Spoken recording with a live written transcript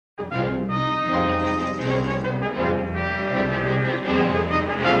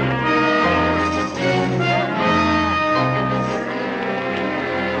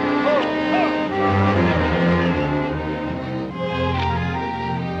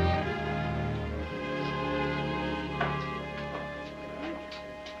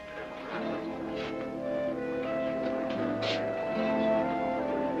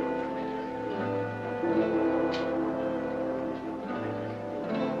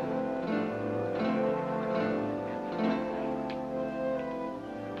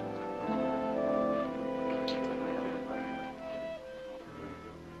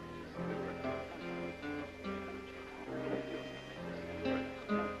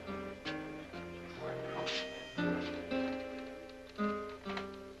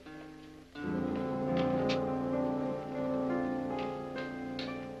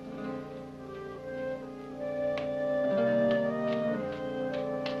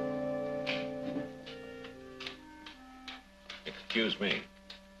Excuse me.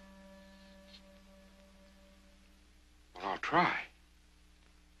 Well, I'll try.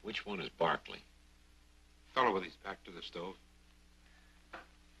 Which one is Barkley? Fellow with his back to the stove.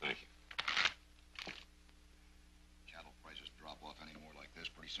 Thank you. Cattle prices drop off any more like this,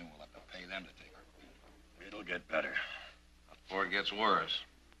 pretty soon we'll have to pay them to take her. It'll get better. Before it gets worse.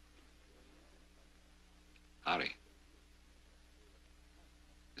 Howdy.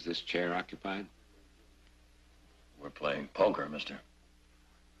 Is this chair occupied? We're playing poker, mister.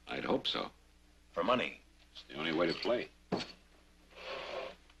 I'd hope so. For money. It's the only way to play. Is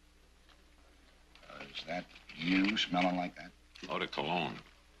that you smelling like that? Eau de cologne.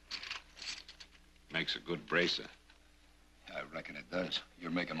 Makes a good bracer. I reckon it does. You're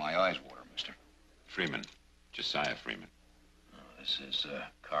making my eyes water, mister. Freeman. Josiah Freeman. Oh, this is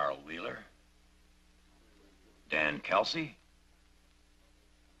Carl Wheeler. Dan Kelsey.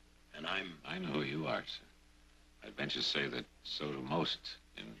 And I know who you are, sir. I'd venture to say that so do most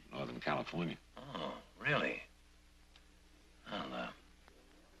in Northern California. Oh, really? Well,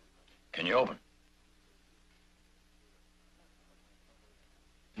 can you open?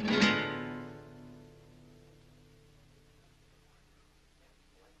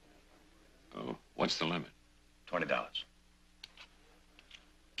 Oh, what's the limit? $20.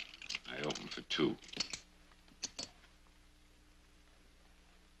 I open for 2.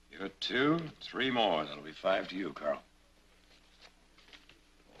 You're 2, 3 more. That'll be 5 to you, Carl.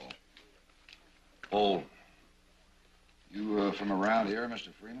 Oh. You from around here,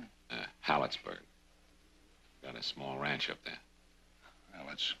 Mr. Freeman? Hallettsburg. Got a small ranch up there. Well,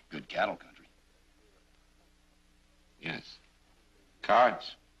 it's good cattle country. Yes.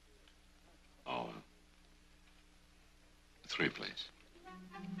 Cards. Oh, 3, please.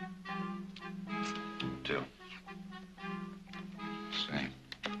 2. Same.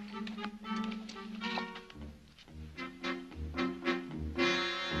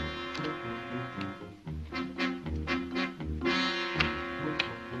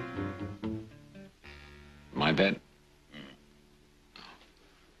 My bet?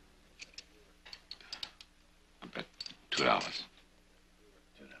 I bet $2. $2.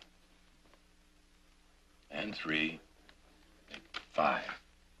 And 3. 5.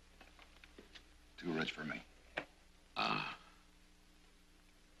 Too rich for me.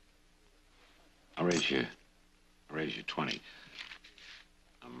 I'll raise you 20.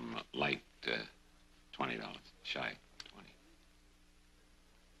 I'm light, $20, shy 20.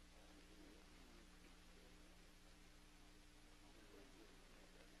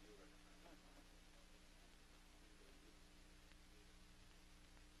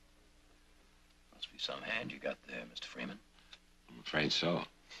 Must be some hand you got there, Mr. Freeman. I'm afraid so.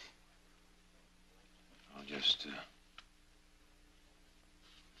 I'll just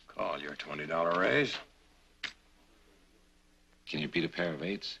call your $20 raise. Can you beat a pair of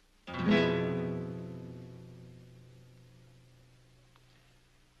 8s?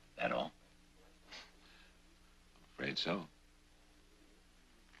 That all? I'm afraid so.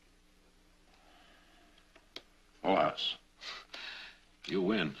 Full house. You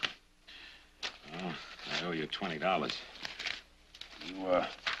win. Well, I owe you $20. You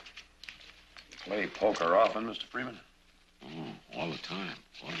play poker often, Mr. Freeman? Oh, all the time.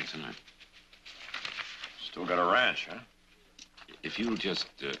 All the time. Still got a ranch, huh? If you'll just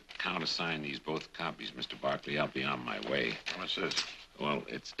countersign these both copies, Mr. Barkley, I'll be on my way. What's this? Well,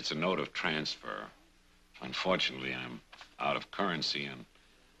 it's a note of transfer. Unfortunately, I'm out of currency, and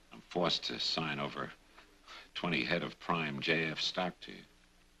I'm forced to sign over 20 head of prime JF stock to you.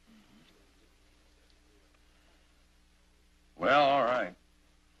 Well, all right.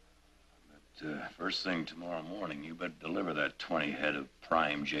 first thing tomorrow morning, you better deliver that 20 head of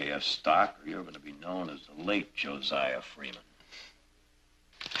prime JF stock, or you're going to be known as the late Josiah Freeman.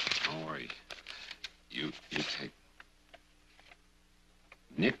 Don't worry. You take...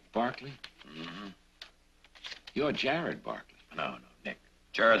 Nick Barkley? Mm-hmm. You're Jared Barkley. No, Nick.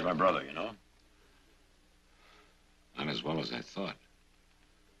 Jared's my brother, you know? Not as well as I thought.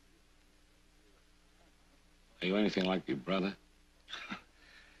 Are you anything like your brother?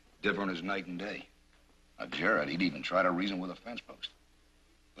 Different as night and day. Now, Jared, he'd even try to reason with a fence post.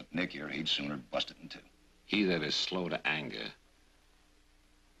 But Nick here, he'd sooner bust it in two. He that is slow to anger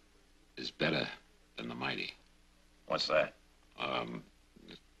is better than the mighty. What's that?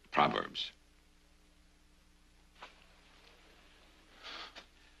 Proverbs.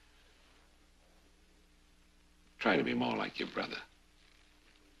 Try to be more like your brother.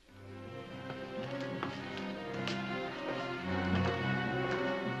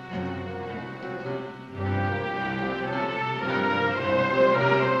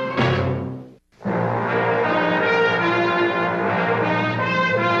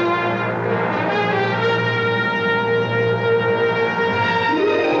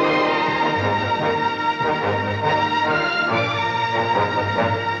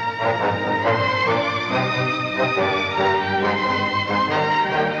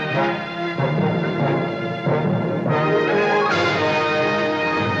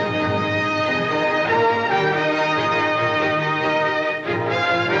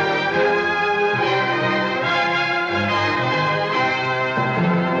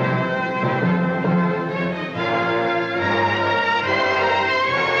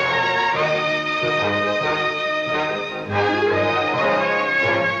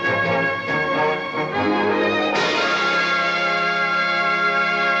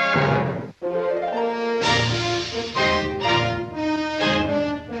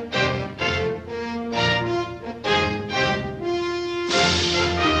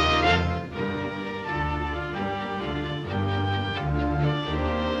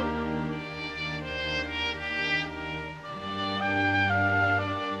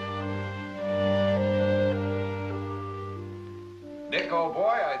 Nick, old boy,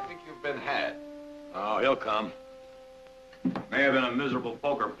 I think you've been had. Oh, he'll come. May have been a miserable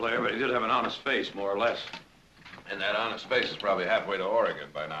poker player, but he did have an honest face, more or less. And that honest face is probably halfway to Oregon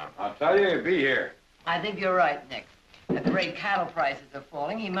by now. I'll tell you, he'll be here. I think you're right, Nick. At the rate cattle prices are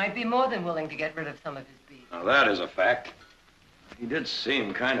falling, he might be more than willing to get rid of some of his beef. Now, that is a fact. He did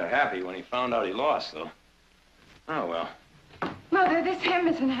seem kind of happy when he found out he lost, though. Oh, well. Mother, this hem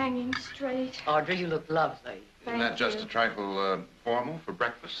isn't hanging straight. Audrey, you look lovely. Isn't that just a trifle formal for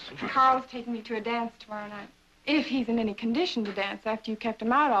breakfast? Carl's taking me to a dance tomorrow night. If he's in any condition to dance after you kept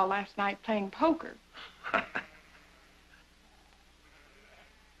him out all last night playing poker. That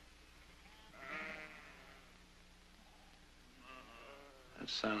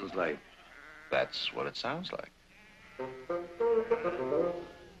sounds like... That's what it sounds like.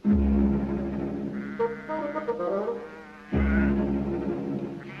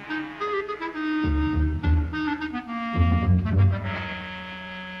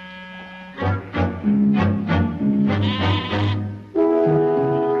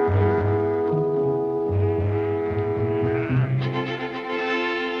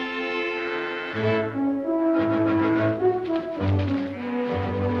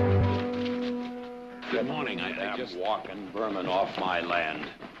 Good morning. I just... walking vermin off my land.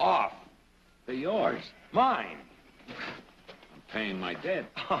 Off. They're yours. Mine. I'm paying my debt.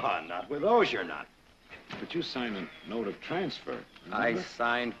 Oh, not with those, you're not. But you signed a note of transfer. I remember?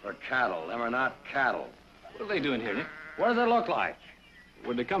 signed for cattle. Them are not cattle. What are they doing here, Nick? What does it look like?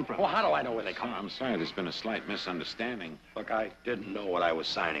 Where'd they come from? Well, how do I know where they come Oh, from? I'm sorry, there's been a slight misunderstanding. Look, I didn't know what I was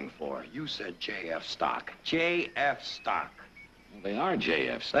signing for. You said JF stock. JF stock. Well, they are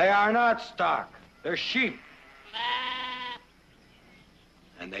JFs. They are not stock. They're sheep.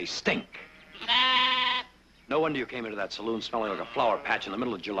 And they stink. No wonder you came into that saloon smelling like a flower patch in the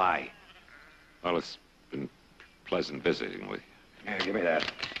middle of July. Well, it's been pleasant visiting with you. Here, give me that.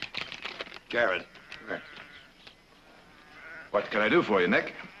 Jared. Here. What can I do for you,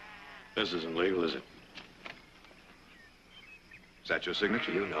 Nick? This isn't legal, is it? Is that your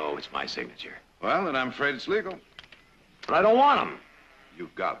signature? You know it's my signature. Well, then I'm afraid it's legal. But I don't want them.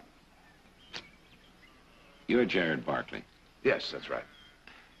 You've got 'em. You're Jared Barkley. Yes, that's right.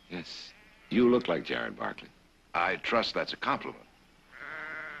 Yes. You look like Jared Barkley. I trust that's a compliment.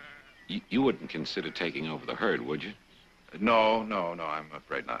 You wouldn't consider taking over the herd, would you? No, I'm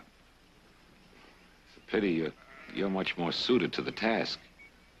afraid not. It's a pity. You're much more suited to the task.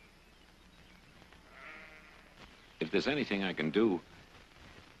 If there's anything I can do,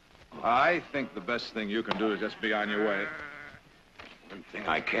 I think the best thing you can do is just be on your way. One thing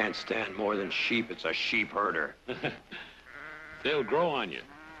I can't stand more than sheep, it's a sheepherder. They'll grow on you.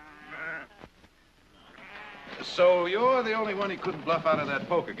 So you're the only one he couldn't bluff out of that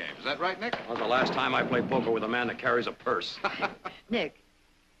poker game. Is that right, Nick? When's the last time I played poker with a man that carries a purse? Nick,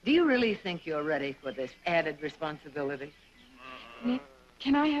 do you really think you're ready for this added responsibility? Nick,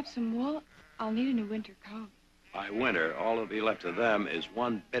 can I have some wool? I'll need a new winter coat. By winter, all that'll be left of them is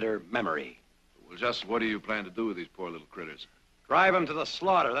one bitter memory. Well, just what do you plan to do with these poor little critters? Drive them to the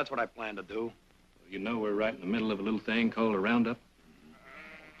slaughter, that's what I plan to do. You know we're right in the middle of a little thing called a roundup.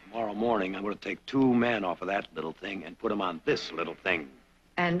 Tomorrow morning, I'm going to take 2 men off of that little thing and put them on this little thing.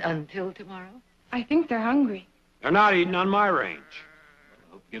 And until tomorrow? I think they're hungry. They're not eating on my range.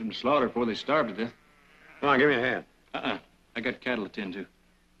 I hope to get them slaughtered before they starve to death. Come on, give me a hand. I got cattle to tend to.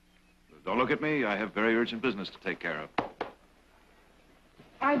 Don't look at me. I have very urgent business to take care of.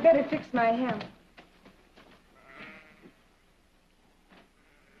 I'd better fix my hem.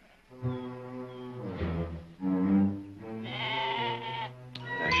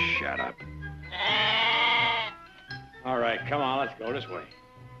 Shut up. All right, come on, let's go this way.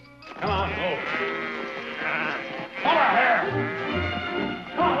 Come on, go. Over here!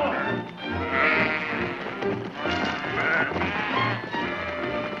 Come on, over.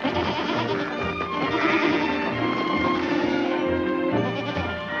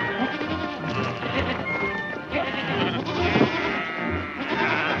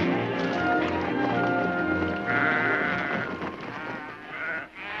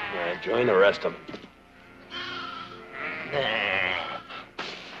 Join the rest of them.